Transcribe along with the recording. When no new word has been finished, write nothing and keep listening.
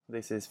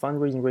This is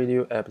Fundraising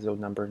Radio, episode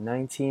number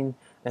 19,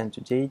 and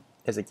today,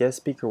 as a guest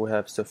speaker, we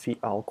have Sophie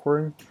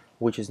Alcorn,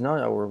 which is not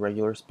our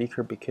regular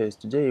speaker because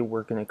today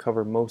we're going to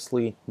cover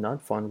mostly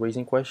not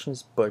fundraising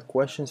questions, but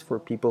questions for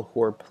people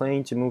who are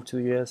planning to move to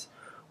the US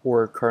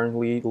or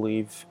currently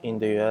live in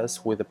the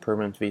US with a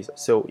permanent visa.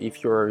 So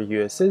if you're a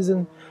US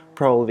citizen,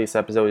 probably this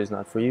episode is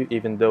not for you,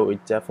 even though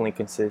it definitely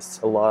consists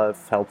a lot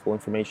of helpful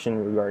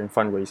information regarding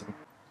fundraising.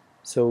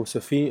 So,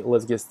 Sophie,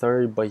 let's get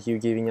started by you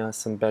giving us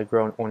some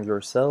background on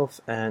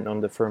yourself and on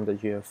the firm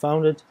that you have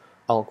founded,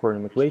 Alcorn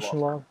Immigration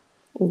Law.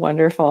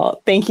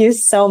 Wonderful. Thank you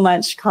so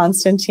much,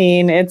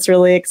 Constantine. It's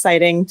really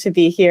exciting to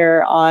be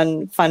here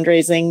on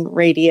Fundraising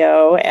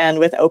Radio and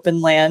with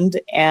Open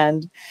Land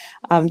and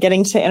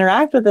getting to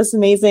interact with this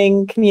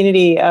amazing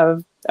community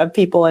of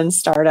people and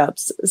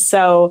startups.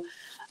 So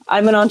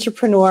I'm an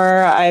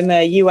entrepreneur. I'm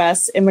a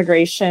U.S.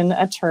 immigration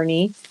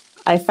attorney.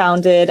 I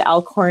founded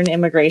Alcorn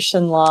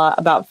Immigration Law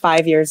about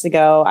 5 years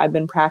ago. I've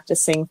been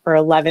practicing for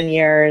 11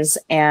 years,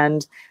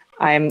 and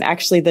I'm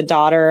actually the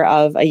daughter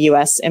of a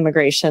U.S.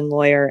 immigration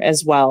lawyer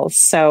as well.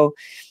 So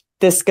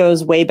this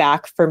goes way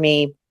back for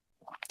me.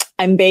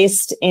 I'm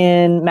based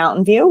in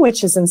Mountain View,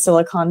 which is in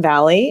Silicon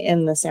Valley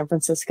in the San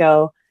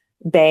Francisco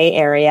Bay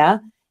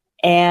Area.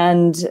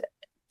 And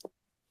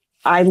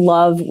I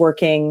love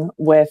working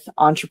with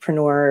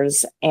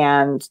entrepreneurs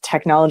and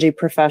technology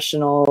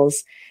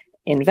professionals,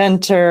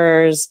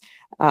 inventors,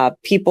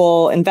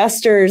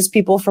 investors,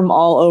 people from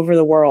all over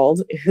the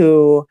world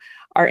who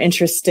are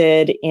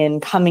interested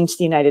in coming to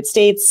the United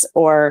States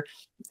or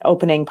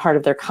opening part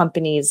of their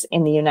companies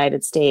in the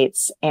United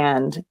States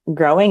and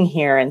growing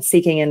here and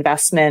seeking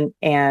investment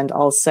and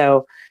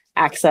also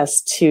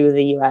access to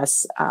the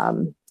US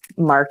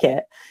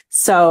market.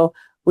 So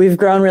we've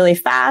grown really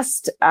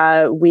fast.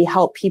 We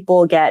help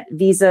people get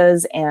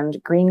visas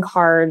and green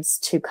cards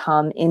to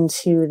come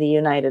into the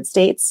United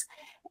States.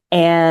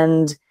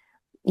 And,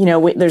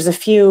 there's a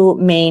few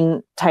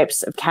main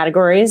types of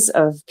categories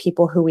of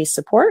people who we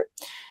support.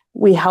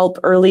 We help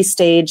early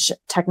stage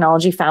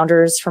technology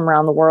founders from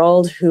around the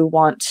world who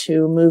want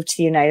to move to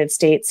the United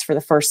States for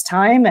the first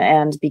time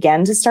and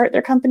begin to start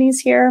their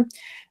companies here.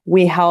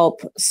 We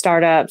help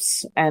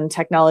startups and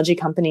technology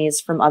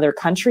companies from other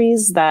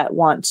countries that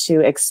want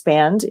to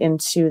expand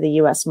into the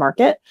US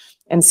market.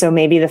 And so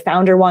maybe the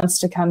founder wants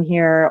to come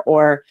here,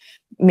 or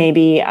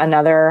maybe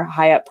another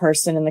high up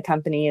person in the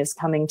company is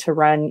coming to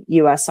run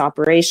US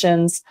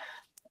operations.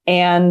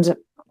 And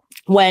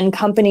when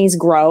companies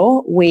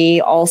grow,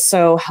 we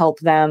also help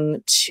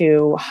them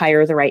to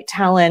hire the right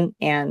talent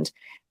and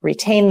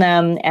retain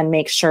them and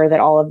make sure that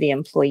all of the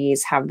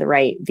employees have the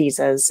right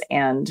visas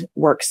and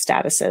work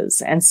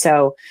statuses. And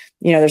so,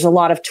 there's a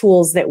lot of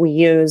tools that we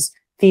use,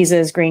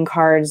 visas, green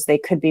cards. They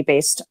could be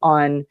based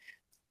on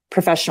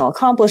professional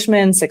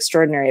accomplishments,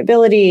 extraordinary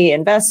ability,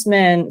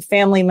 investment,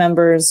 family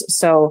members.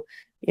 So,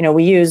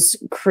 we use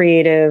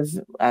creative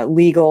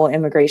legal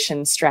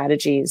immigration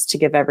strategies to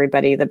give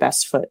everybody the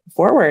best foot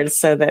forward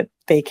so that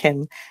they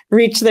can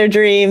reach their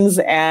dreams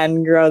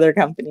and grow their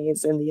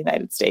companies in the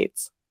United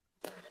States.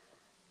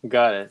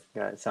 Got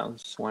it.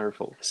 Sounds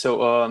wonderful.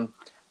 So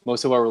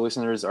most of our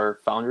listeners are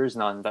founders,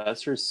 not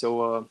investors.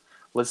 So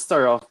let's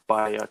start off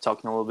by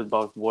talking a little bit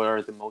about what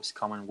are the most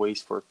common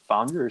ways for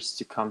founders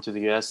to come to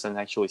the US and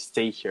actually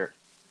stay here.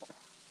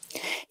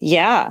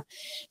 Yeah.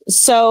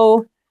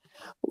 So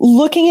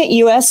looking at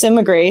US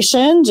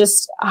immigration,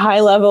 just a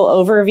high-level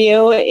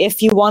overview,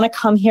 if you want to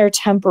come here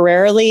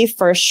temporarily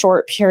for a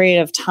short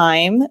period of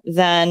time,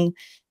 then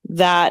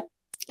that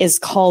is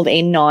called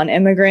a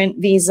non-immigrant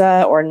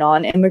visa or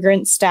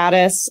non-immigrant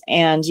status,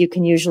 and you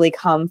can usually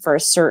come for a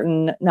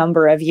certain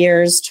number of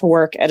years to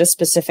work at a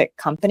specific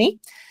company.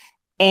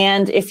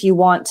 And if you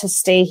want to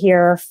stay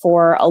here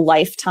for a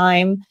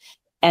lifetime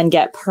and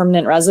get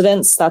permanent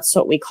residence, that's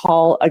what we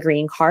call a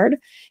green card.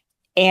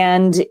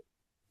 And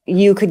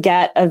you could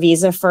get a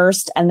visa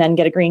first and then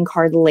get a green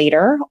card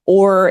later.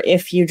 Or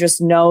if you just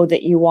know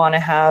that you want to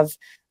have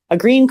a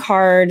green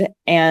card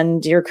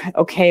and you're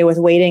okay with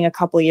waiting a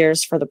couple of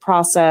years for the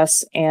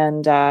process,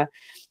 and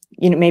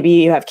maybe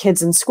you have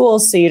kids in school,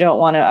 so you don't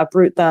want to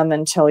uproot them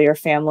until your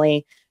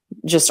family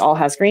just all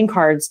has green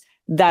cards,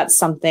 that's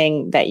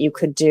something that you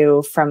could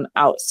do from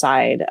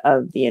outside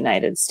of the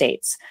United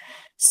States.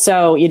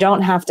 So you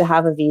don't have to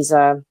have a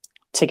visa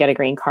to get a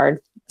green card.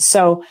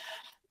 So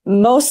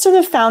most of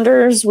the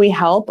founders we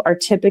help are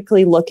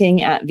typically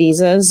looking at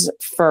visas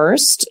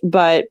first,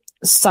 but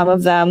some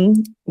of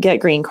them get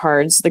green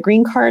cards. The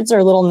green cards are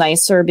a little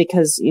nicer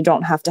because you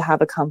don't have to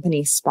have a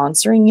company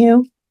sponsoring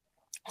you.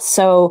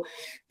 So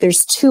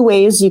there's two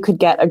ways you could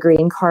get a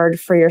green card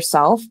for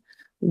yourself.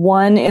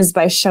 One is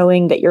by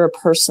showing that you're a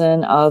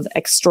person of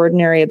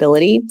extraordinary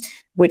ability,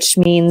 which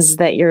means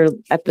that you're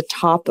at the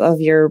top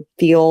of your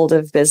field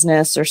of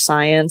business or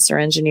science or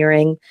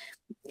engineering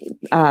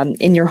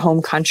in your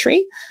home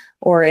country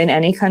or in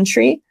any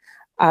country.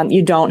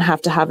 You don't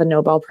have to have a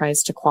Nobel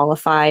Prize to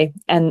qualify.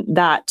 And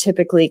that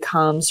typically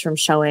comes from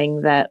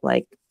showing that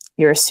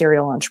you're a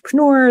serial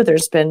entrepreneur.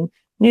 There's been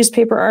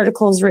newspaper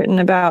articles written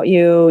about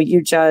you.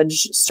 You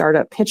judge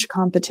startup pitch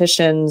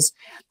competitions.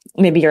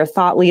 Maybe you're a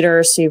thought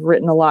leader, so you've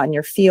written a lot in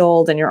your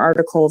field and your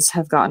articles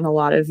have gotten a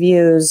lot of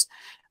views.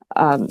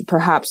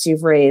 Perhaps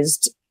you've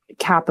raised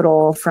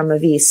capital from a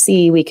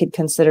VC. We could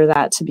consider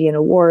that to be an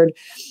award.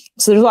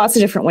 So there's lots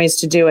of different ways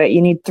to do it.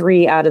 You need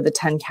 3 out of the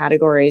 10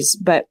 categories.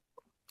 But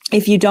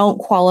if you don't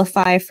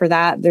qualify for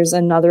that, there's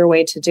another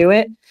way to do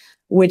it,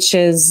 which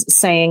is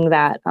saying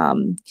that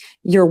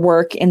your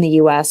work in the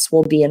US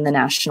will be in the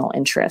national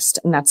interest.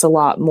 And that's a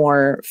lot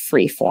more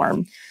free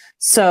form.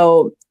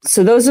 So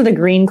those are the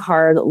green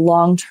card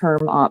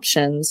long-term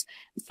options.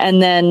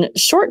 And then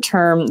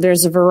short-term,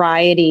 there's a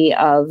variety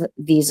of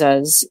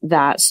visas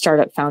that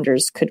startup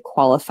founders could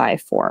qualify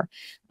for.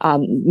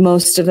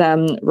 Most of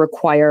them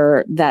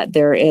require that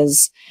there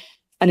is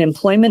an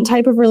employment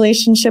type of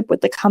relationship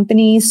with the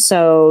company.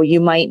 So you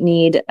might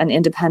need an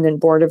independent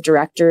board of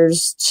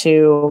directors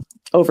to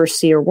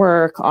oversee your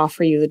work,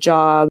 offer you the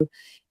job.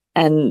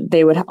 And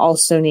they would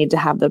also need to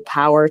have the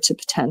power to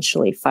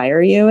potentially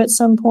fire you at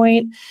some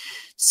point.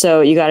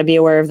 So you got to be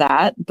aware of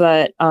that.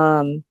 But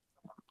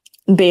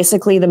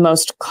basically, the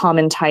most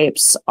common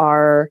types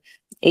are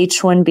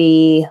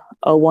H-1B,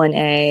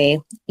 O-1A,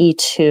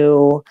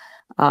 E-2,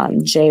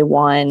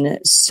 J-1.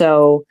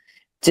 So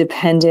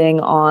depending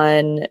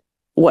on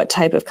what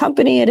type of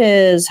company it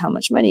is, how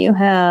much money you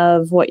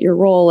have, what your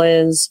role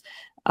is,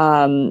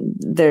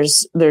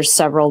 there's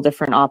several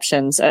different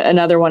options.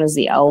 Another one is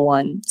the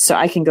L1. So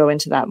I can go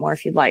into that more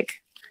if you'd like.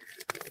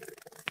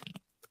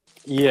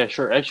 Yeah,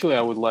 sure. Actually,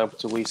 I would love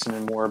to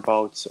listen more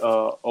about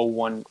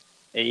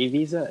O-1A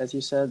visa, as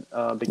you said,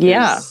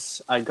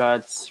 because I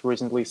got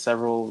recently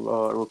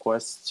several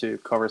requests to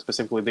cover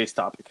specifically this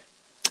topic.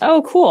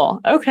 Oh, cool.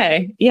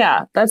 Okay.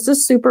 Yeah, that's a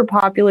super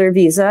popular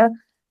visa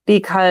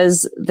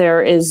because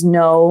there is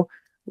no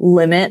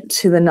limit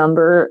to the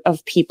number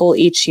of people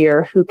each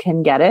year who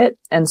can get it.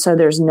 And so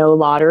there's no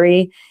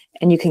lottery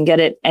and you can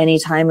get it any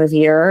time of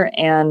year.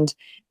 And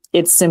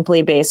it's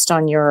simply based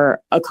on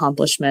your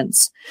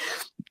accomplishments.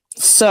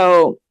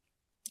 So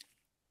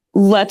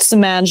let's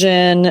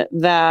imagine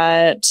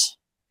that,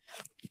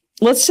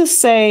 let's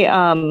just say,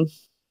 well,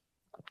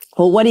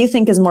 what do you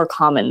think is more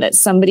common? That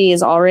somebody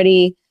is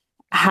already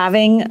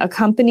having a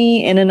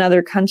company in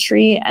another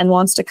country and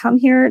wants to come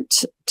here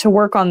to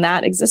work on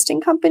that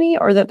existing company,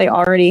 or that they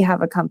already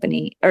have a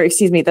company, or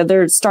that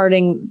they're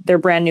starting their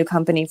brand new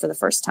company for the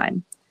first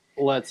time?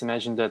 Let's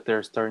imagine that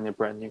they're starting a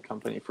brand new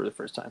company for the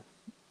first time.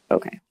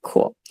 Okay,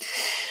 cool.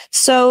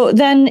 So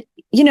then,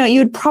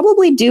 you'd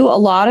probably do a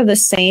lot of the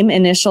same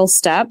initial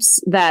steps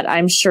that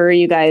I'm sure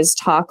you guys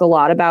talk a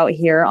lot about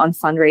here on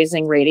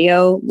Fundraising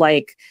Radio,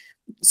 like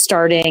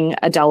starting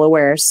a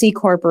Delaware C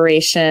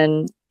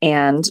Corporation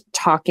and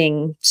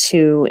talking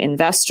to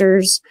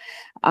investors.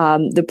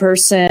 The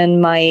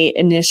person might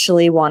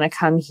initially want to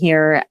come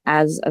here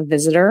as a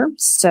visitor.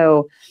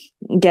 So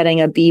getting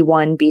a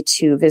B1,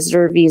 B2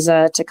 visitor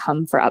visa to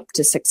come for up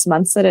to 6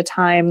 months at a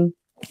time.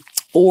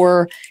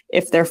 Or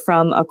if they're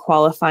from a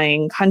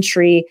qualifying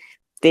country,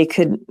 they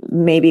could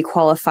maybe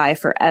qualify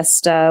for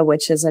ESTA,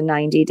 which is a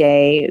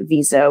 90-day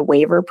visa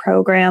waiver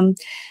program.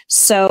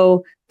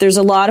 So there's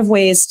a lot of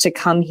ways to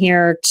come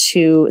here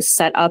to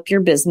set up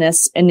your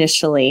business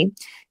initially.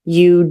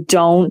 You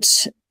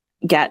don't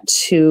get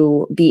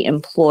to be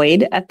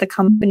employed at the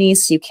company,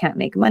 so you can't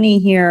make money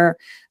here.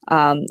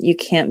 You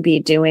can't be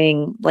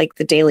doing like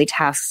the daily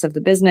tasks of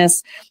the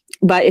business.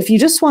 But if you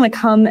just want to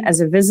come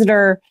as a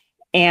visitor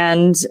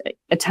and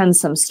attend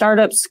some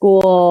startup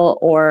school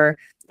or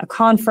a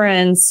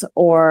conference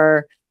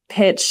or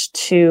pitch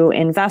to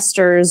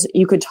investors,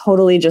 you could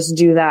totally just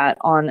do that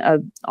on a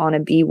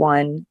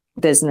B1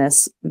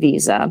 business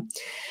visa.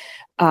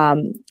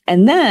 And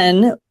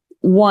then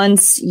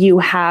once you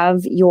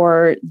have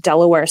your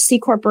Delaware C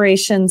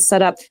Corporation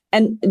set up,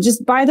 and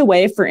just by the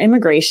way, for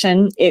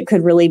immigration, it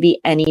could really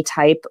be any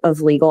type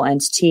of legal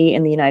entity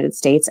in the United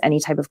States, any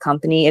type of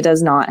company. It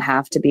does not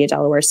have to be a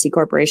Delaware C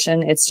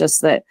Corporation. It's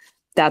just that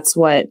that's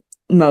what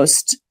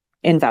most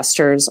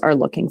investors are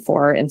looking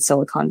for in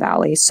Silicon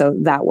Valley. So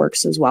that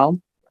works as well.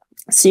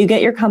 So you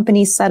get your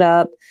company set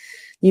up,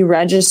 you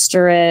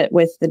register it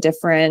with the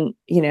different,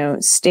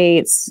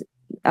 states.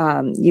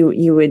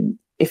 You would,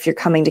 if you're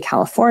coming to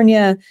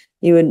California,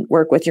 you would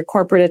work with your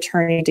corporate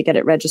attorney to get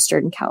it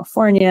registered in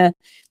California.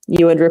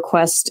 You would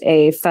request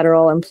a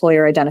federal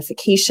employer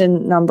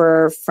identification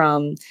number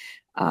from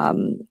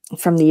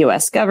the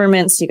U.S.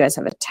 government. So you guys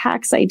have a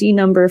tax ID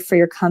number for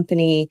your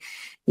company.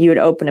 You would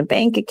open a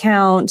bank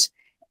account,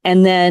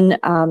 and then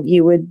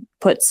you would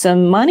put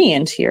some money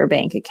into your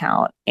bank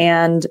account.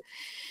 And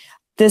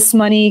this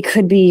money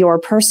could be your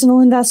personal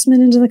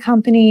investment into the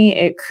company.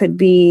 It could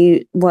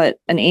be what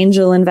an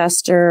angel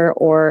investor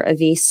or a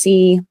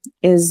VC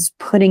is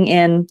putting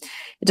in.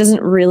 It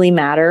doesn't really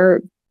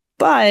matter.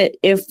 But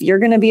if you're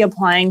going to be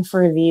applying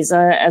for a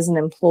visa as an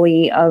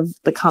employee of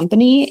the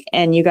company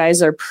and you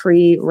guys are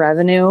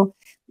pre-revenue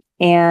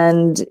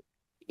and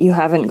you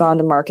haven't gone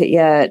to market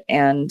yet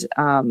and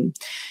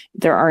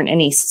there aren't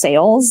any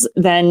sales,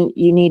 then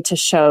you need to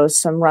show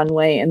some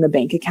runway in the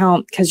bank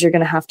account, because you're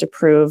going to have to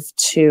prove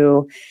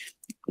to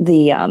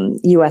the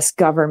U.S.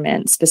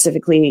 government,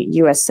 specifically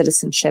U.S.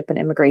 Citizenship and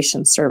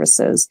Immigration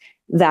Services,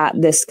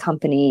 that this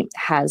company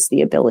has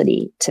the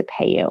ability to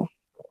pay you.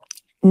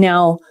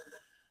 Now,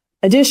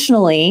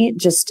 additionally,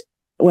 just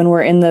when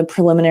we're in the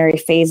preliminary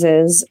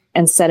phases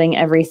and setting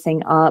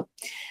everything up,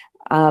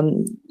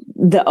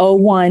 the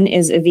O1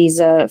 is a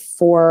visa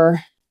for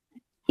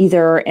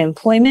either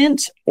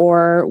employment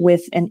or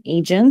with an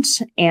agent.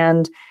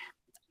 And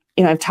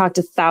I've talked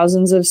to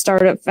thousands of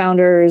startup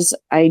founders.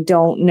 I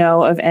don't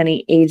know of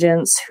any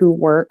agents who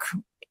work,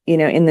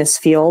 in this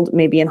field,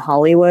 maybe in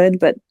Hollywood,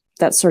 but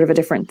that's sort of a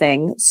different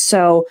thing.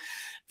 So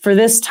for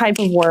this type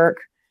of work,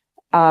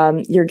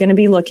 you're going to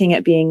be looking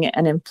at being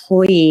an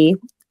employee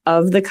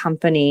of the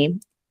company.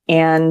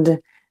 And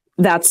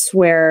that's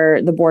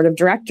where the board of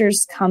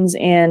directors comes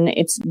in.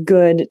 It's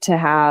good to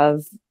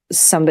have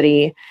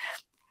somebody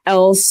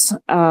else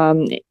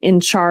in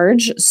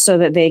charge so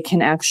that they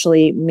can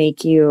actually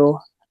make you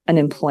an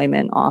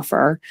employment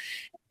offer.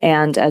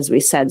 And as we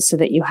said, so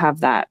that you have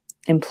that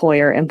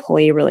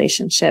employer-employee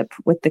relationship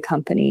with the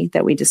company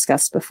that we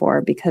discussed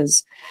before,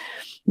 because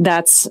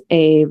that's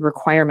a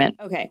requirement.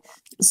 Okay,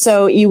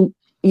 so you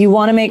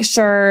want to make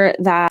sure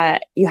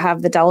that you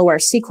have the Delaware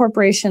C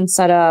Corporation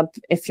set up.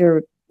 If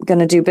you're going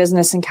to do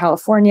business in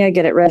California,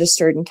 get it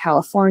registered in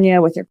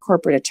California with your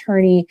corporate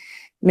attorney.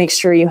 Make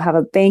sure you have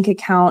a bank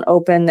account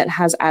open that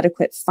has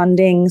adequate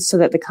funding so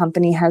that the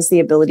company has the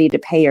ability to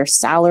pay your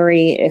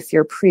salary if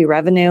you're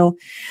pre-revenue.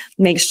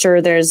 Make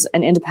sure there's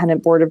an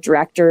independent board of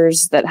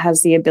directors that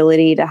has the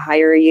ability to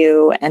hire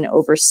you and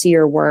oversee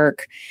your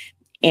work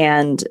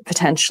and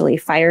potentially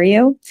fire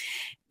you.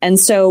 And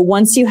so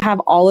once you have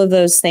all of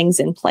those things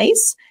in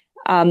place,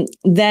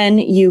 then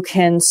you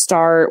can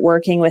start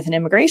working with an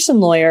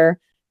immigration lawyer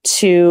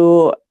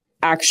to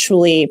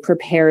actually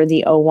prepare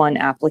the O1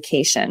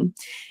 application.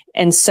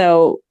 And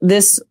so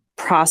this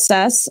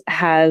process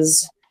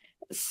has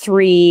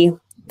 3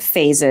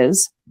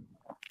 phases.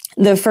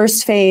 The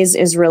first phase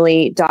is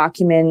really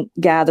document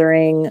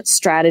gathering,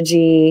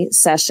 strategy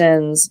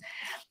sessions,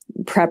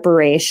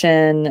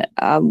 preparation,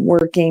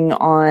 working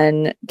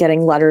on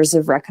getting letters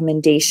of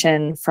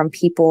recommendation from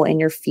people in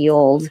your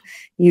field.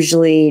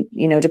 Usually,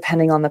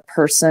 depending on the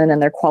person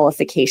and their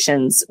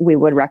qualifications, we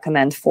would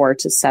recommend 4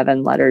 to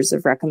 7 letters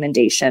of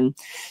recommendation.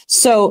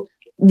 So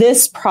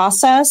this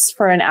process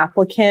for an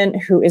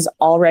applicant who is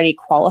already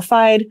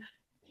qualified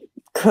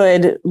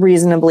could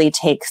reasonably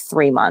take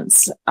 3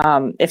 months.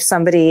 If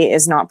somebody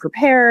is not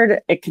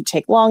prepared, it could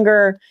take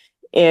longer.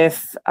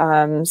 If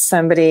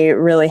somebody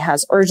really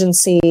has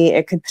urgency,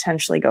 it could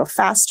potentially go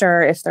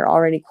faster if they're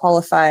already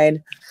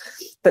qualified.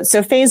 But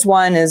so phase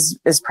 1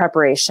 is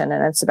preparation,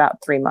 and it's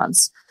about 3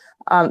 months.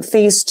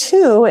 Phase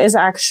 2 is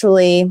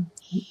actually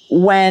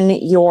when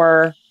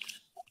your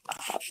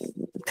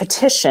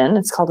petition,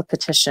 it's called a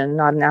petition,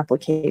 not an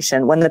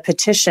application, when the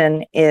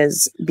petition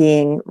is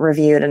being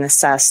reviewed and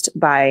assessed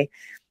by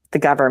the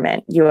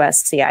government,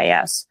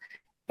 USCIS.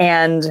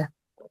 And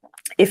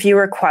if you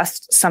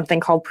request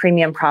something called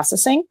premium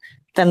processing,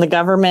 then the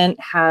government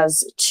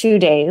has 15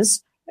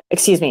 days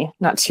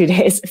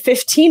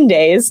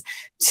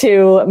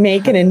to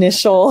make an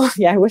initial,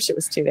 I wish it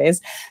was 2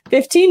 days,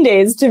 15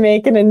 days to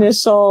make an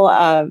initial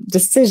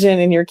decision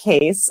in your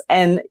case.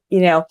 And,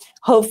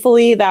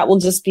 hopefully that will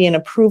just be an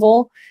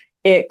approval.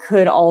 It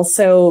could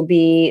also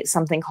be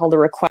something called a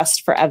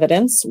request for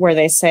evidence, where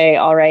they say,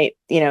 all right,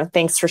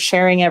 thanks for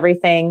sharing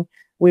everything.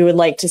 We would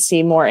like to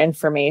see more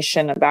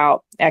information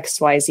about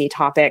XYZ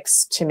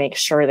topics to make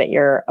sure that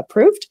you're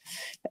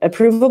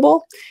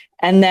approvable.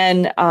 And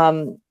then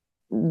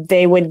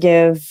they would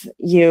give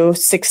you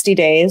 60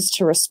 days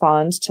to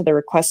respond to the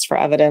request for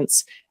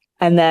evidence.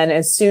 And then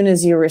as soon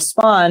as you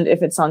respond,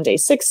 if it's on day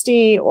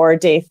 60 or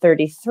day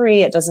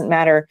 33, it doesn't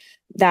matter.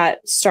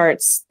 That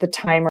starts the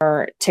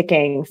timer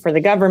ticking for the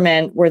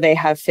government, where they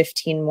have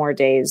 15 more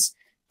days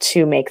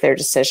to make their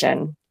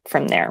decision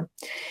from there.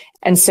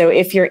 And so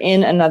if you're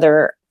in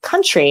another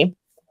country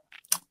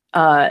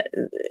and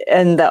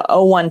the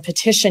O1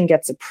 petition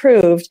gets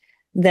approved,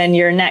 then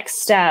your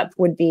next step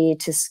would be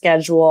to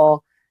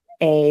schedule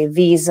a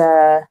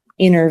visa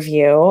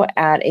interview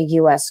at a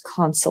U.S.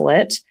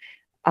 consulate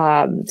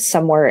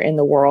somewhere in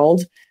the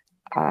world.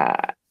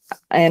 I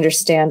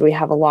understand we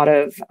have a lot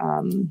of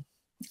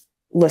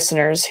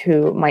listeners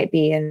who might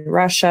be in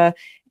Russia.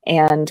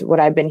 And what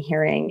I've been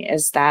hearing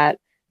is that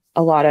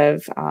a lot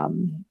of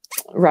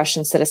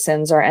Russian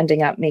citizens are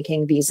ending up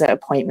making visa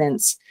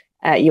appointments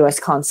at U.S.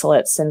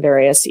 consulates in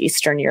various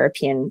Eastern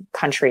European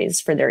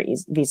countries for their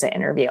visa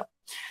interview.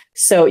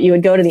 So you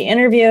would go to the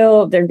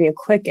interview, there'd be a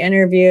quick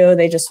interview.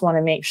 They just want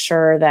to make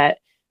sure that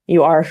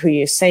you are who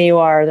you say you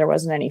are. There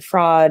wasn't any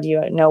fraud.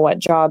 You know what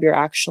job you're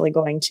actually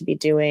going to be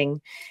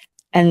doing.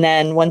 And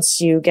then once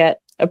you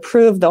get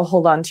approved, they'll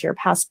hold on to your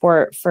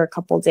passport for a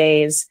couple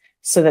days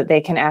so that they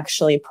can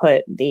actually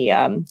put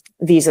the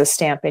visa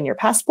stamp in your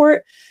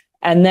passport.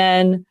 And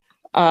then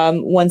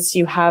once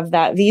you have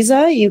that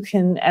visa, you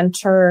can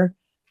enter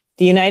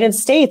the United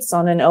States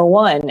on an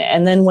O1.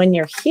 And then when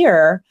you're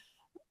here,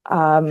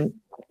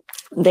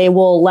 they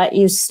will let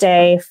you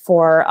stay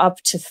for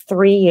up to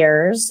 3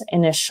 years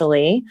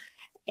initially.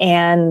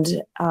 And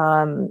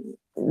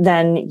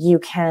then you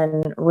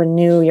can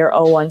renew your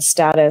O1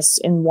 status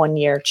in 1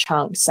 year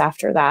chunks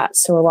after that.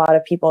 So a lot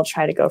of people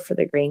try to go for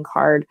the green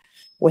card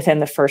within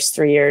the first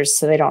 3 years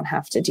so they don't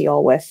have to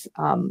deal with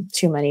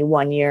too many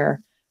 1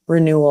 year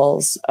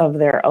renewals of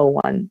their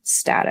O1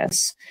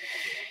 status.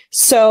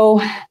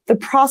 So the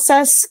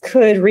process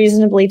could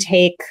reasonably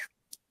take,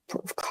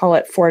 call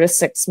it 4 to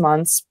 6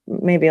 months,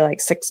 maybe like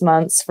 6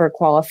 months for a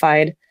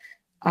qualified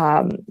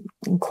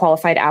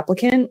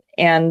applicant.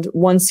 And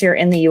once you're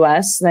in the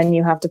US, then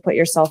you have to put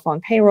yourself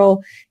on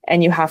payroll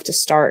and you have to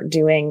start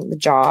doing the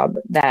job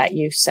that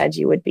you said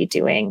you would be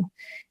doing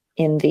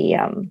in the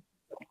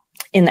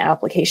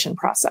application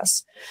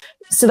process.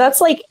 So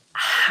that's like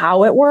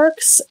how it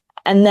works.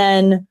 And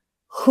then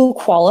who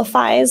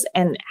qualifies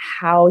and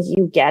how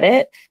you get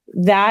it,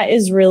 that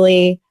is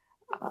really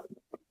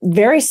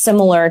very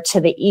similar to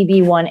the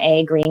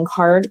EB-1A green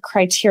card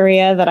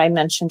criteria that I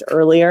mentioned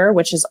earlier,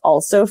 which is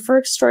also for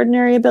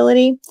extraordinary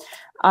ability.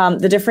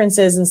 The difference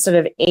is instead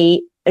of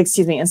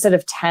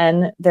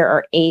 10, there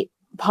are 8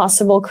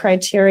 possible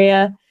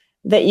criteria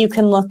that you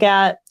can look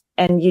at,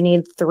 and you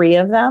need 3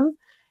 of them.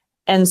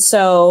 And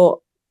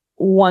so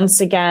once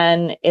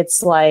again,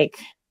 it's like,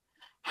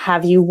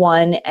 have you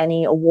won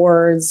any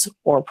awards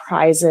or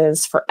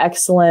prizes for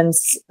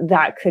excellence?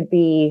 That could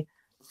be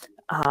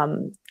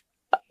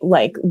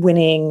like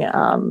winning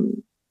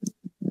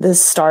the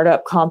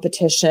startup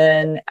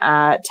competition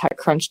at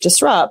TechCrunch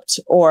Disrupt,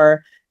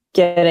 or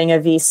getting a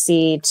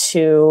VC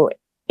to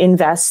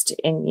invest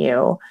in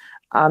you.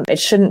 It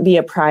shouldn't be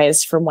a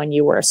prize from when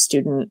you were a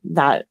student.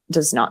 That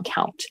does not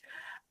count.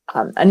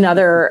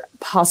 Another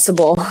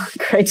possible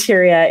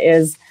criteria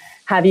is,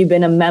 have you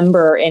been a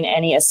member in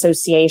any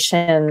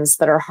associations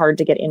that are hard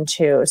to get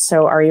into?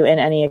 So are you in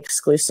any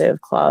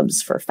exclusive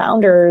clubs for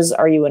founders?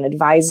 Are you an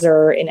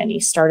advisor in any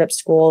startup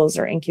schools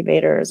or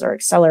incubators or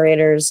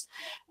accelerators?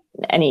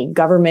 Any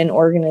government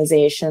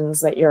organizations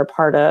that you're a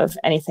part of?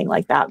 Anything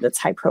like that that's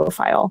high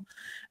profile.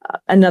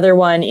 Another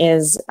one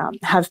is,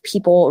 have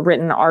people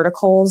written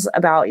articles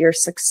about your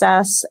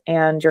success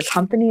and your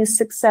company's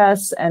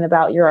success and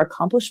about your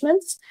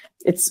accomplishments?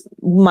 It's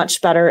much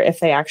better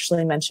if they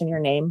actually mention your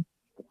name.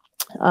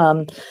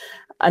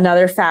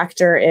 Another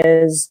factor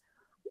is,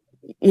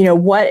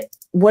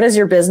 what does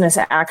your business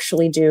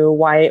actually do?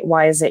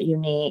 Why is it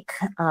unique?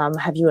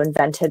 Have you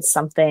invented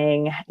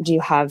something? Do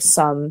you have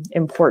some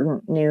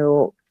important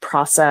new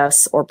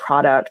process or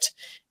product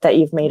that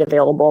you've made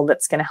available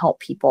that's going to help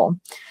people?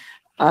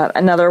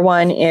 Another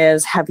one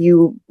is, have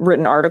you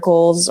written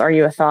articles? Are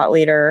you a thought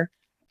leader?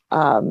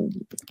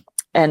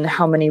 And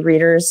how many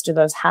readers do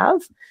those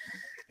have?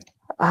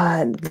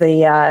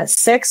 The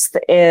sixth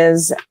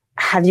is,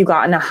 have you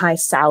gotten a high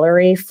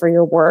salary for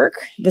your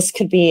work? This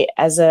could be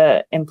as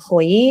an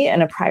employee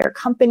in a prior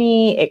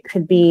company. It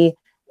could be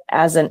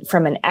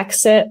from an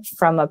exit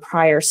from a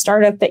prior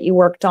startup that you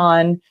worked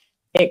on.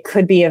 It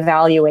could be a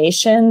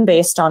valuation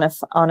based on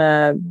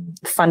a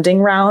funding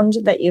round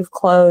that you've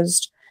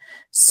closed.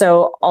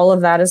 So all of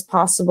that is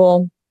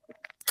possible.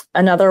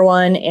 Another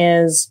one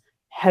is,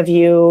 have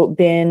you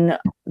been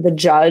the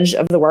judge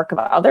of the work of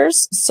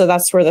others? So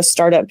that's where the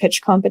startup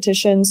pitch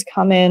competitions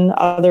come in.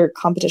 Other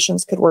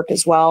competitions could work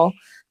as well,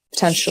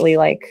 potentially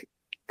like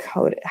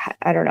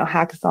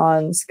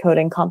hackathons,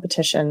 coding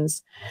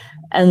competitions.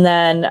 And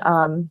then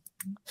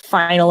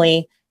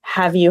finally,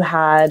 have you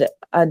had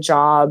a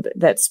job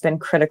that's been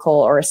critical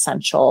or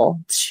essential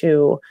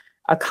to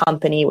a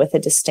company with a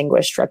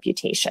distinguished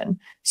reputation?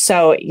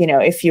 So,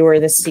 if you were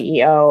the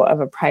CEO of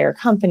a prior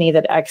company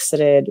that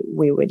exited,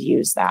 we would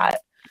use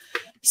that.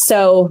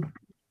 So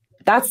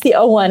that's the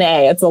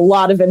O1A. It's a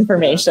lot of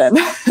information.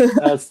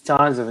 That's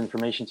tons of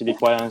information, to be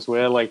quite honest.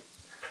 We're like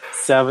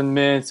 7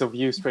 minutes of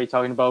you straight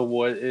talking about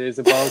what it is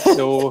about.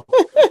 So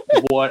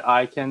what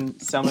I can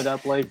sum it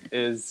up like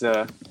is,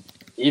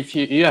 if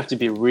you have to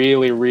be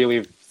really,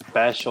 really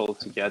special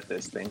to get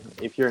this thing.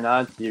 If you're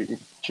not, you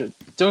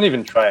don't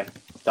even try.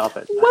 Stop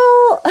it.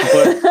 Well,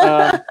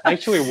 but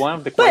actually, one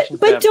of the questions.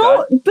 But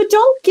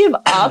don't give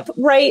up,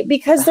 right?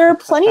 Because there are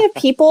plenty of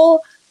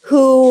people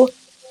who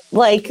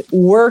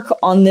work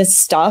on this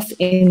stuff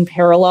in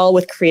parallel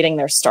with creating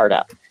their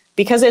startup,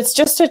 because it's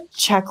just a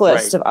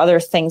checklist of other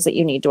things that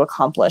you need to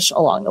accomplish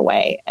along the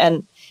way.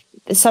 And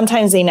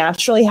sometimes they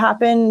naturally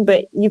happen,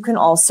 but you can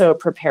also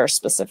prepare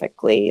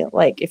specifically.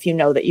 Like, if you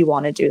know that you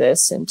want to do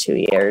this in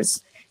 2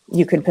 years,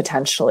 you could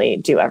potentially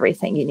do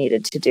everything you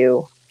needed to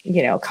do,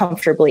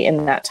 comfortably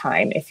in that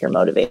time if you're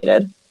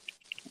motivated.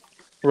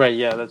 Right.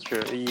 Yeah, that's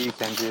true. You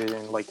can do it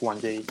in like 1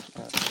 day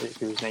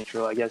if it was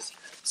natural, I guess.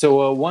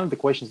 So one of the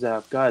questions that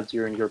I've got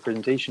during your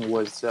presentation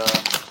was,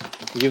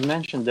 you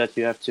mentioned that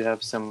you have to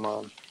have some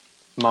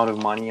amount of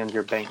money on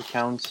your bank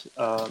account.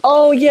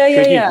 Could you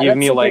give that's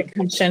me a like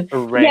question. a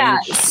range? Yeah.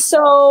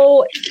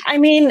 So, I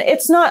mean,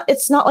 it's not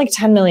like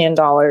 $10 million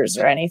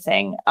or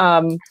anything.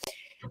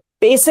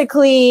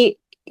 Basically,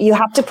 you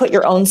have to put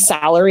your own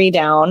salary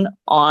down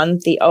on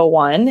the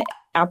O1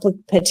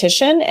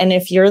 petition. And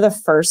if you're the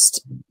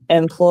first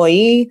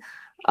employee,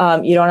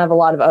 you don't have a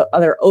lot of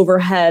other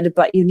overhead,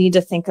 but you need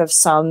to think of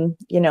some,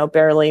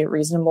 barely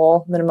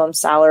reasonable minimum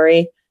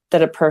salary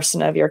that a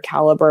person of your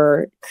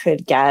caliber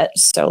could get.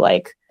 So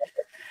like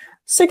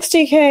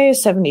 $60K,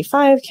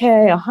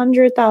 $75K,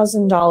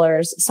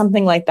 $100,000,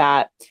 something like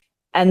that.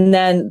 And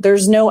then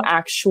there's no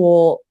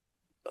actual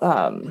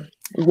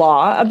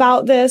law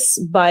about this,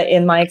 but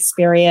in my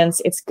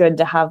experience, it's good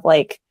to have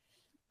like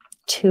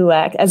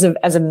 2x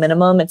as a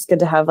minimum. It's good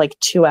to have like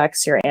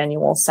 2x your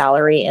annual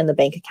salary in the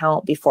bank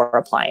account before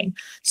applying.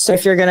 So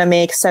if you're going to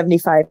make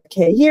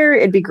 $75K a year,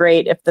 it'd be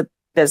great if the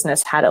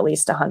business had at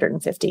least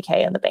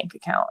 $150K in the bank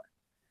account.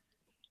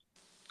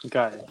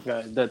 Got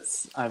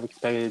it. I've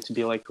expected it to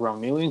be like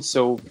around millions,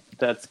 so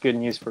that's good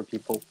news for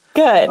people.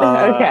 Good.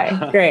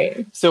 Okay,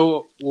 great.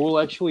 So we'll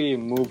actually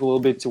move a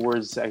little bit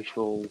towards the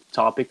actual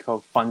topic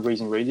of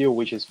fundraising radio,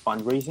 which is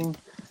fundraising.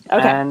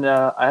 Okay. And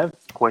I have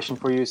a question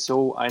for you.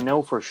 So I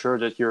know for sure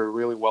that you're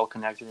really well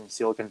connected in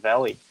Silicon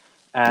Valley.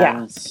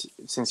 And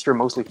since you're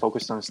mostly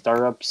focused on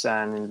startups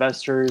and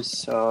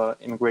investors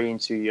immigrating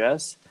to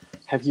US,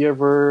 have you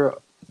ever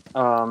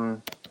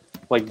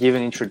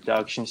given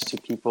introductions to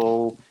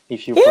people?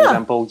 If you, for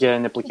example, get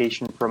an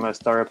application from a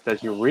startup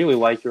that you really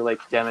like, you're like,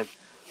 damn it,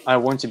 I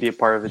want to be a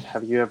part of it.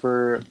 Have you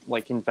ever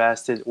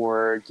invested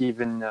or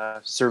given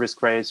service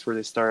credits for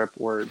the startup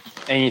or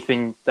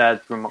anything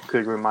that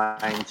could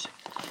remind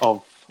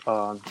of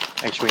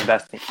actually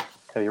investing?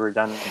 Have you ever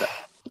done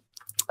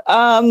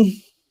that?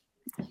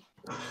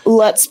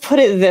 Let's put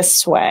it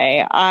this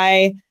way.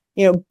 I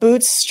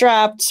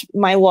bootstrapped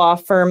my law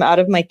firm out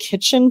of my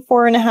kitchen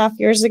 4.5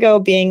 years ago,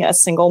 being a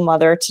single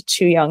mother to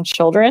 2 young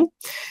children.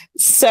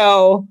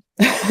 So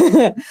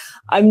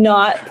I'm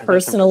not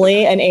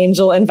personally an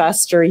angel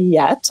investor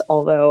yet,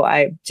 although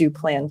I do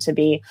plan to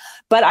be.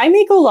 But I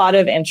make a lot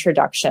of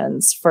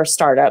introductions for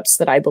startups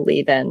that I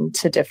believe in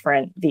to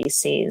different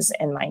VCs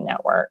in my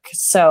network.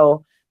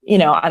 So,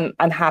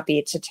 I'm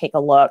happy to take a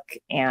look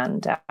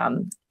and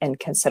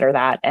consider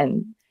that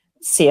and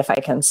see if I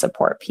can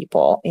support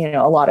people.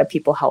 A lot of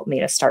people help me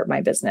to start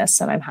my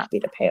business, and I'm happy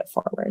to pay it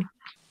forward.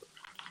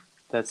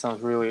 That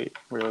sounds really,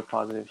 really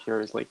positive. Here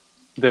is like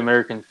the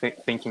American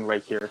thinking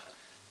right here.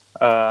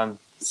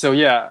 So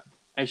yeah,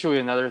 actually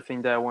another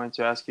thing that I wanted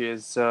to ask you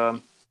is,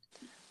 have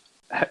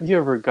you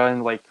ever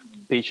gotten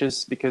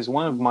pitches? Because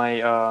one of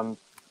my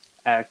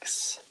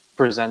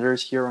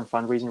ex-presenters here on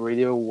Fundraising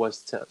Radio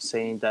was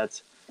saying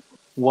that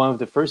one of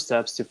the first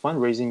steps to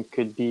fundraising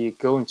could be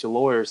going to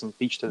lawyers and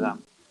pitch to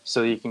them,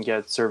 so you can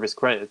get service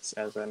credits,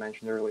 as I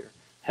mentioned earlier.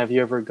 Have you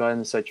ever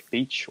gotten such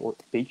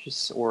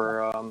pitches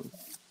or?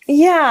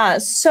 Yeah,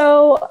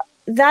 so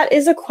that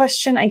is a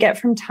question I get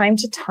from time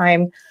to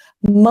time.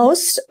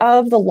 Most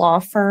of the law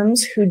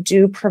firms who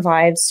do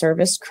provide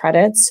service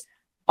credits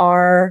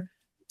are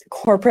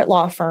corporate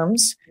law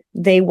firms.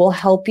 They will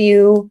help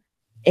you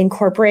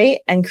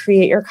incorporate and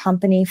create your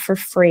company for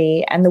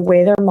free. And the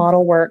way their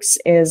model works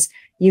is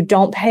you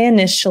don't pay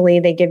initially,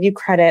 they give you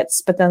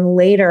credits, but then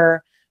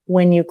later,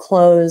 when you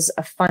close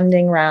a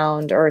funding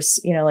round or,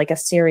 like a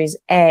Series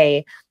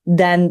A,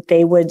 then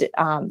they would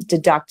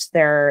deduct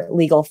their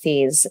legal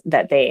fees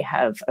that they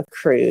have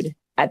accrued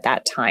at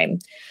that time.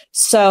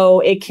 So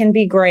it can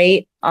be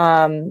great.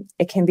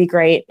 It can be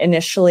great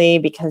initially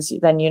because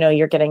then,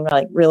 you're getting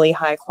really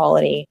high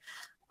quality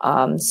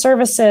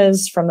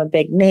services from a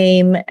big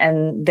name,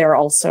 and they're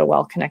also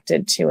well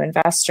connected to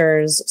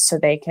investors, so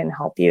they can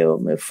help you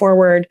move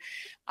forward.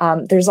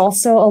 There's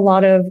also a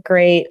lot of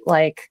great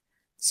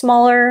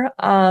smaller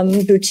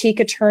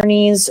boutique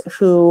attorneys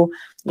who,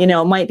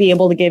 might be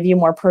able to give you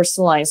more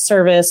personalized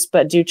service,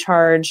 but do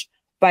charge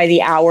by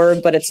the hour,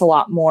 but it's a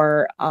lot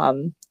more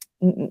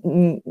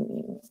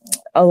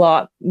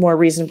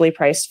reasonably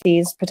priced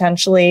fees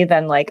potentially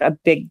than a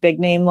big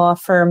name law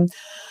firm.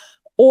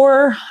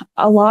 Or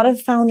a lot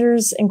of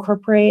founders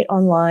incorporate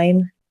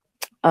online.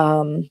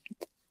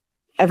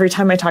 Every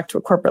time I talk to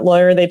a corporate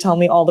lawyer, they tell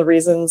me all the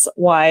reasons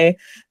why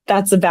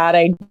that's a bad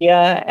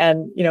idea.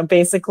 And,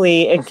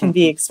 basically it can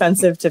be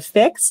expensive to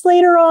fix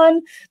later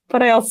on.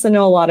 But I also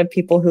know a lot of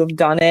people who have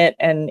done it.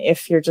 And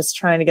if you're just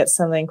trying to get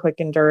something quick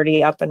and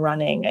dirty up and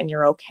running and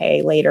you're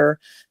okay later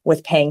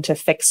with paying to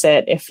fix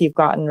it, if you've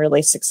gotten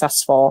really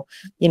successful,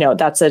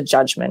 that's a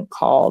judgment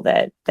call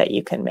that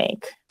you can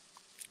make.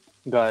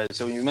 Got it.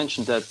 So you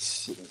mentioned that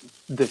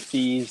the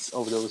fees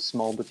of those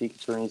small boutique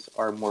attorneys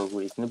are more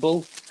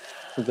reasonable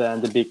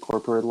than the big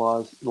corporate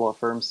law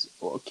firms.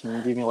 Can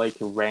you give me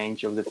a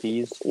range of the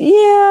fees?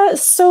 Yeah,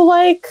 so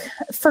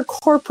for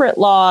corporate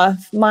law,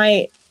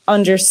 my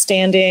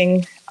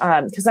understanding,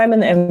 because I'm in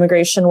the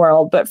immigration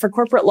world, but for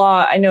corporate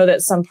law, I know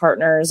that some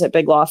partners at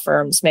big law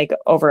firms make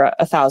over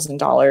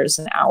 $1,000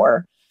 an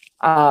hour.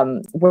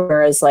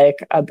 Whereas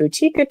a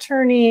boutique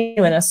attorney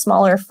in a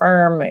smaller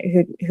firm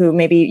who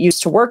maybe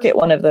used to work at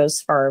one of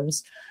those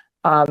firms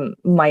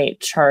might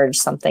charge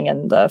something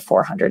in the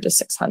 $400 to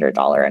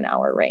 $600 an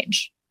hour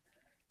range.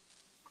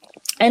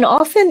 And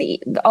often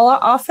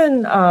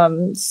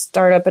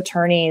startup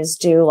attorneys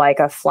do like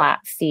a flat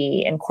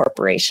fee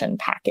incorporation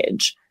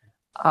package.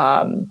 So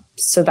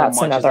How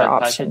that's much is another that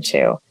option package?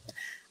 too.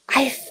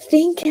 I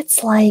think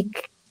it's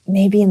like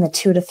maybe in the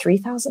 $2,000 to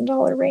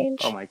 $3,000 range.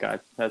 Oh my God,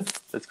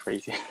 that's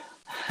crazy.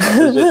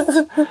 It's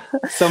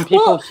just some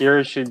people Well,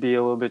 here should be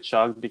a little bit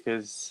shocked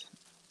because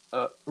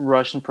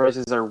Russian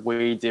prices are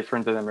way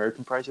different than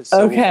American prices.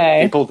 So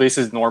okay. people, this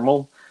is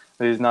normal.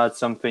 This is not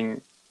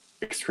something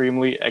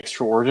extremely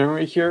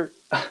extraordinary here.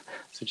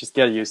 So just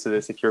get used to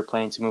this if you're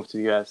planning to move to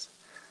the US.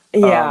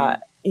 Yeah, Um,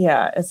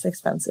 yeah, it's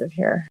expensive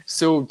here.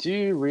 so do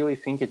you really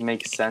think it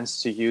makes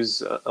sense to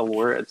use a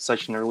lawyer at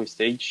such an early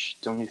stage?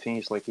 Don't you think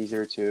it's like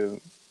easier to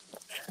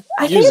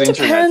I use think the it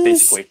internet depends.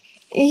 basically?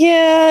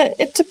 Yeah,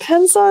 it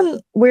depends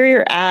on where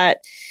you're at.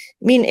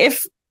 I mean,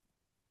 if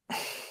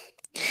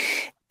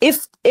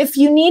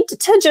you need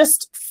to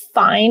just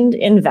find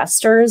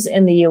investors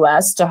in the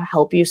US to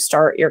help you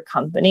start your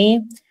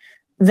company,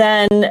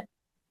 then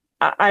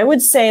I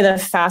would say the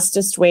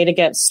fastest way to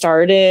get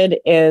started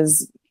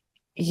is,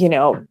 you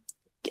know,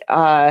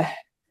 uh,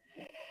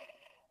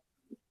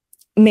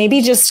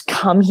 maybe just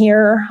come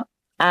here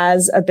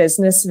as a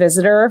business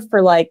visitor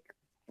for like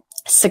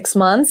 6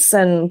 months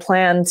and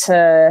plan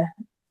to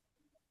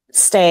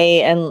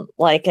stay in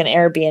like an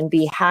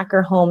Airbnb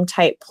hacker home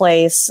type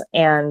place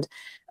and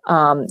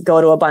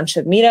go to a bunch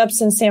of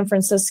meetups in San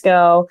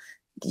Francisco.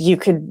 You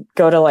could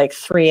go to like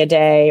 3 a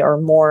day or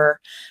more.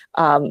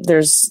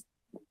 It's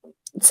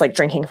like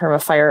drinking from a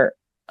fire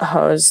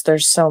hose.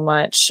 There's so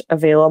much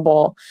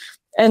available,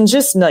 and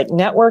just like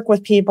network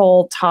with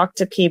people, talk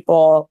to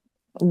people,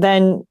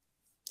 then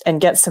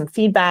and get some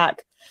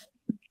feedback.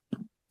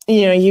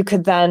 You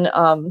could then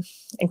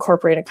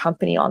incorporate a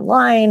company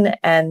online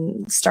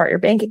and start your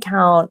bank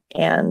account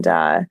and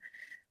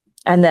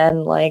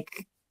then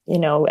like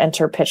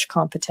enter pitch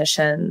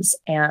competitions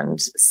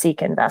and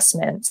seek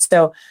investment.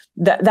 So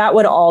that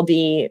would all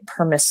be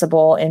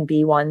permissible in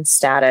B1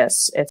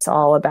 status. It's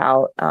all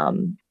about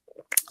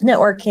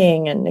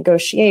networking and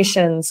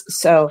negotiations.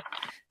 So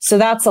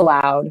that's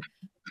allowed.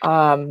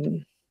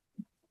 But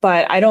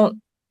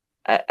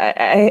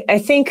I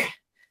think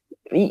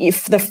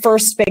if the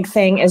first big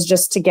thing is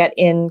just to get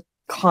in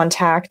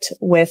contact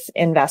with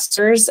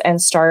investors and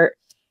start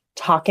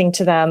talking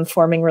to them,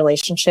 forming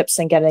relationships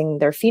and getting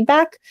their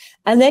feedback.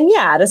 And then,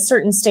 yeah, at a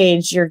certain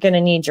stage, you're going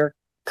to need your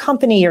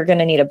company, you're going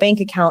to need a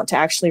bank account to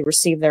actually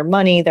receive their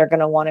money. They're going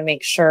to want to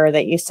make sure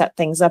that you set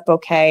things up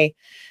okay.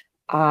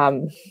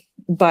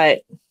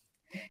 But,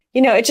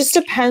 it just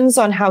depends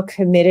on how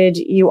committed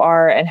you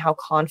are and how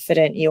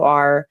confident you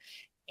are.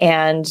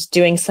 And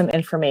doing some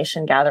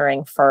information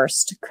gathering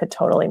first could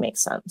totally make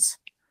sense.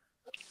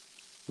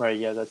 Right,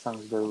 yeah, that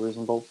sounds very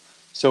reasonable.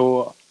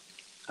 So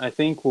I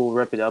think we'll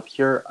wrap it up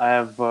here. I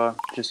have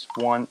just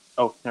one.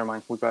 Oh, never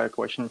mind. We got a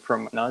question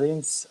from an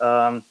audience,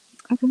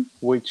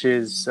 which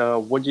is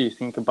what do you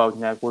think about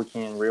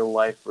networking in real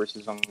life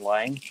versus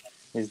online?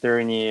 Is there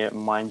any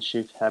mind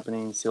shift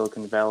happening in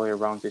Silicon Valley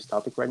around this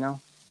topic right now?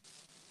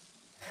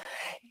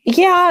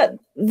 Yeah,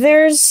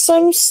 there's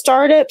some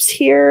startups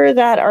here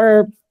that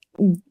are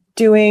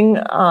doing,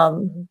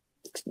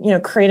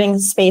 creating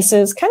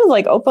spaces, kind of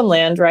like Open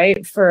Land,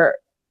 right, for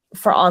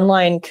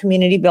online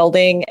community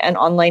building and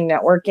online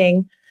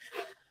networking.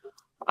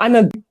 I'm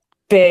a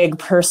big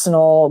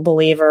personal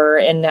believer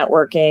in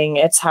networking.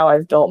 It's how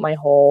I've built my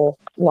whole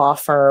law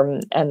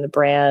firm and the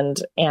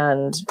brand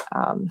and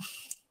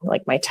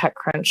like my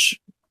TechCrunch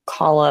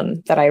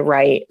column that I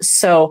write.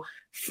 So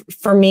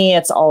for me,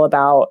 it's all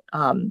about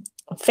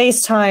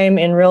FaceTime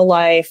in real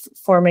life,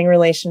 forming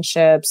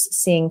relationships,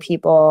 seeing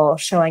people,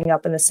 showing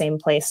up in the same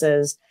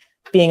places,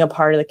 being a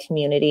part of the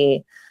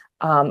community.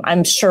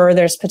 I'm sure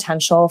there's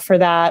potential for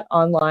that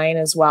online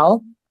as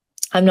well.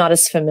 I'm not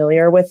as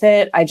familiar with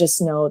it. I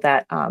just know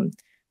that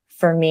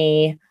for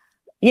me,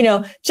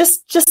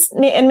 just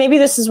and maybe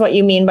this is what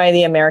you mean by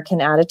the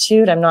American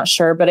attitude. I'm not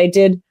sure, but I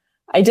did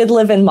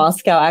live in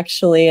Moscow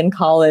actually in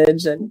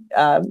college, and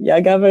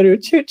я говорю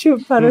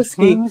чуть-чуть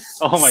по-русски.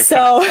 Oh my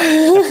So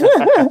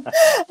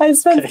I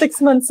spent Okay.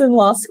 6 months in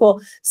law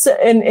school, so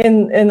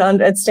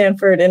at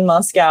Stanford in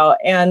Moscow,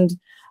 and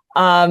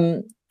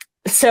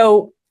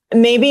so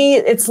maybe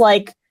it's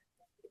like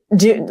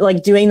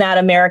doing that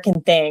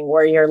American thing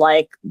where you're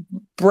like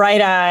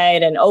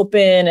bright-eyed and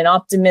open and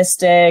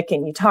optimistic,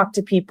 and you talk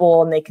to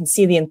people and they can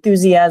see the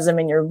enthusiasm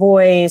in your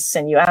voice,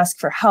 and you ask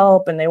for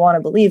help and they want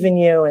to believe in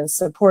you and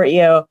support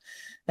you.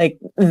 Like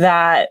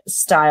that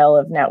style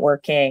of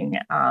networking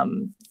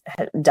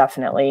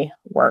definitely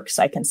works.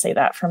 I can say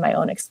that from my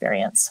own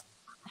experience.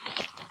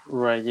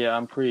 Right, yeah,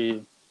 I'm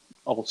pretty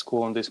old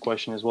school on this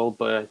question as well,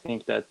 but I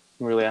think that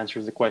really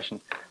answers the question.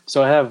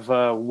 So I have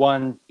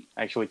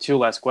actually two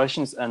last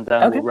questions, and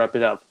then Okay. we'll wrap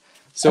it up.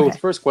 So Okay. the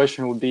first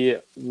question would be,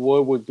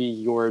 what would be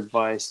your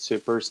advice to a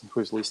person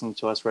who's listening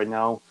to us right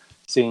now,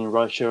 sitting in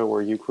Russia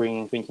or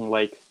Ukraine, thinking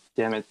like,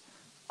 damn it,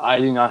 I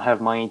do not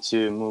have money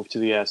to move to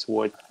the US.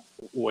 What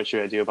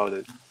should I do about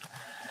it?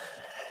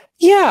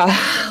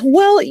 Yeah,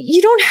 well,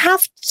 you don't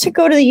have to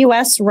go to the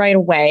US right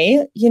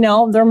away.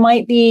 There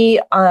might be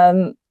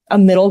a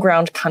middle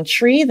ground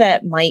country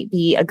that might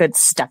be a good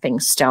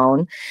stepping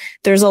stone.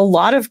 There's a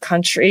lot of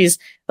countries,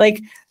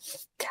 like,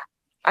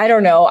 I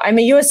don't know. I'm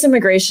a US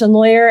immigration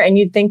lawyer, and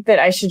you'd think that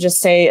I should just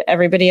say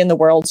everybody in the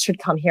world should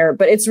come here,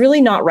 but it's really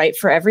not right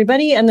for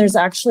everybody. And there's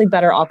actually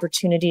better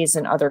opportunities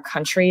in other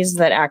countries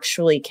that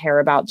actually care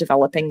about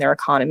developing their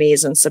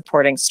economies and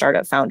supporting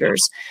startup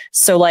founders.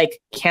 So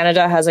like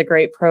Canada has a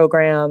great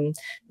program.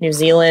 New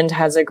Zealand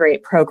has a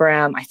great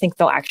program. I think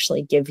they'll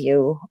actually give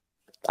you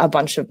a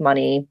bunch of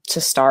money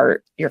to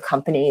start your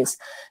companies.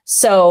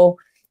 So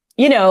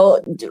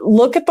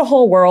look at the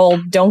whole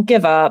world. Don't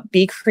give up.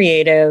 Be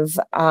creative.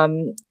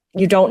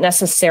 You don't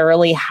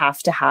necessarily have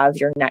to have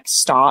your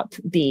next stop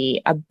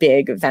be a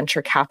big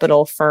venture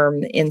capital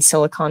firm in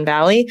Silicon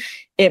Valley.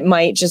 It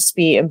might just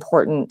be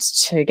important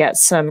to get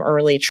some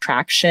early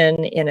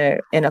traction in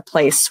a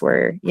place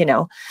where,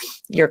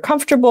 you're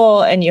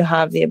comfortable and you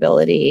have the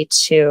ability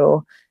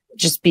to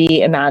just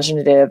be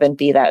imaginative and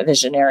be that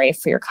visionary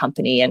for your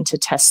company and to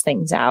test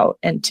things out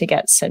and to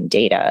get some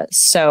data.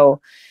 So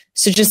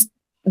just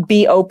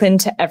be open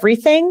to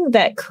everything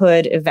that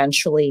could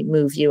eventually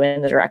move you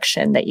in the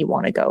direction that you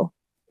want to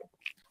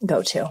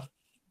go to.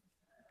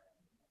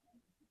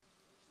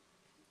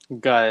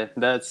 Got it.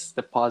 That's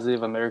the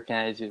positive American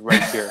attitude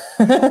right here.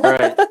 All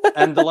right.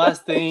 And the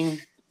last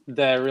thing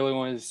that I really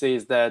wanted to say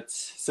is that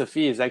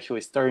Sophie is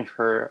actually starting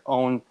her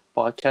own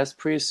podcast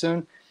pretty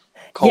soon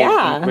called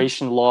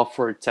Immigration Law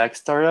for Tech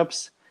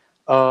Startups.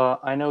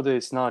 I know that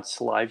it's not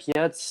live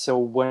yet, so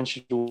when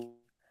should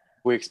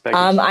we expect?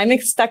 I'm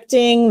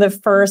expecting the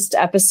first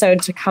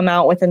episode to come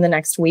out within the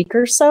next week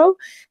or so.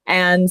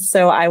 And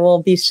so I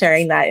will be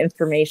sharing that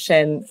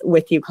information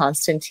with you,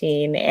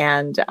 Constantine.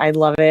 And I'd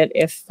love it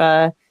if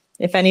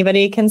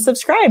anybody can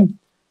subscribe.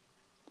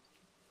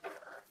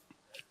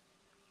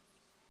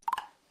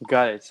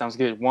 Got it. Sounds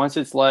good. Once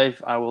it's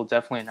live, I will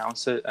definitely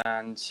announce it.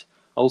 And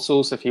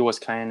also, Sophie was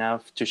kind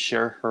enough to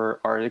share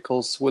her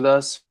articles with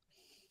us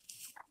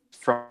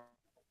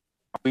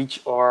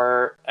which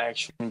are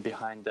actually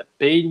behind the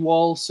paid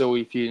wall. So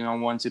if you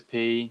don't want to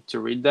pay to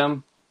read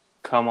them,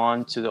 come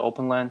on to the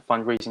Openland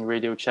Fundraising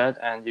Radio chat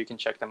and you can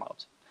check them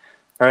out.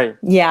 All right.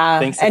 Yeah.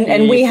 Thanks,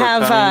 and we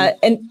have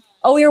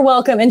you're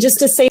welcome. And just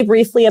to say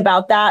briefly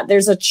about that,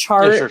 there's a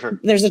chart. Yeah, sure.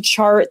 There's a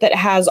chart that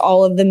has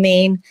all of the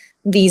main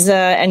visa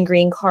and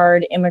green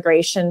card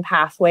immigration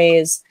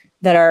pathways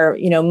that are,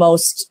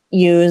 most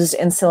used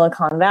in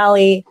Silicon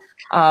Valley.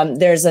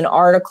 There's an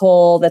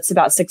article that's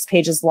about 6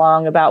 pages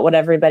long about what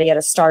everybody at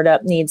a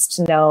startup needs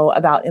to know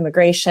about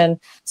immigration.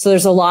 So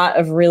there's a lot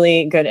of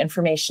really good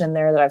information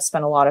there that I've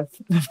spent a lot of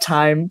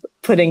time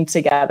putting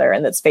together,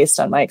 and that's based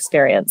on my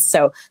experience.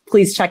 So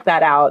please check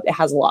that out. It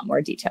has a lot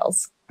more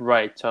details.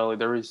 Right, totally.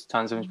 There is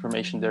tons of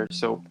information there.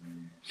 So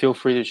feel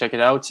free to check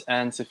it out.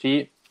 And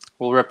Sophie,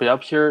 we'll wrap it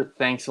up here.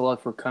 Thanks a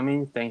lot for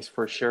coming. Thanks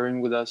for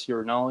sharing with us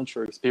your knowledge,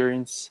 your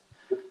experience.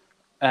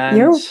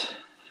 And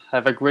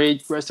have a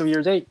great rest of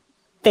your day.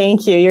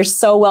 Thank you. You're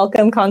so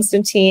welcome,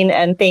 Constantine.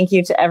 And thank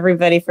you to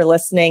everybody for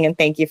listening. And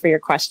thank you for your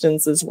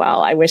questions as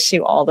well. I wish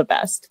you all the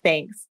best. Thanks.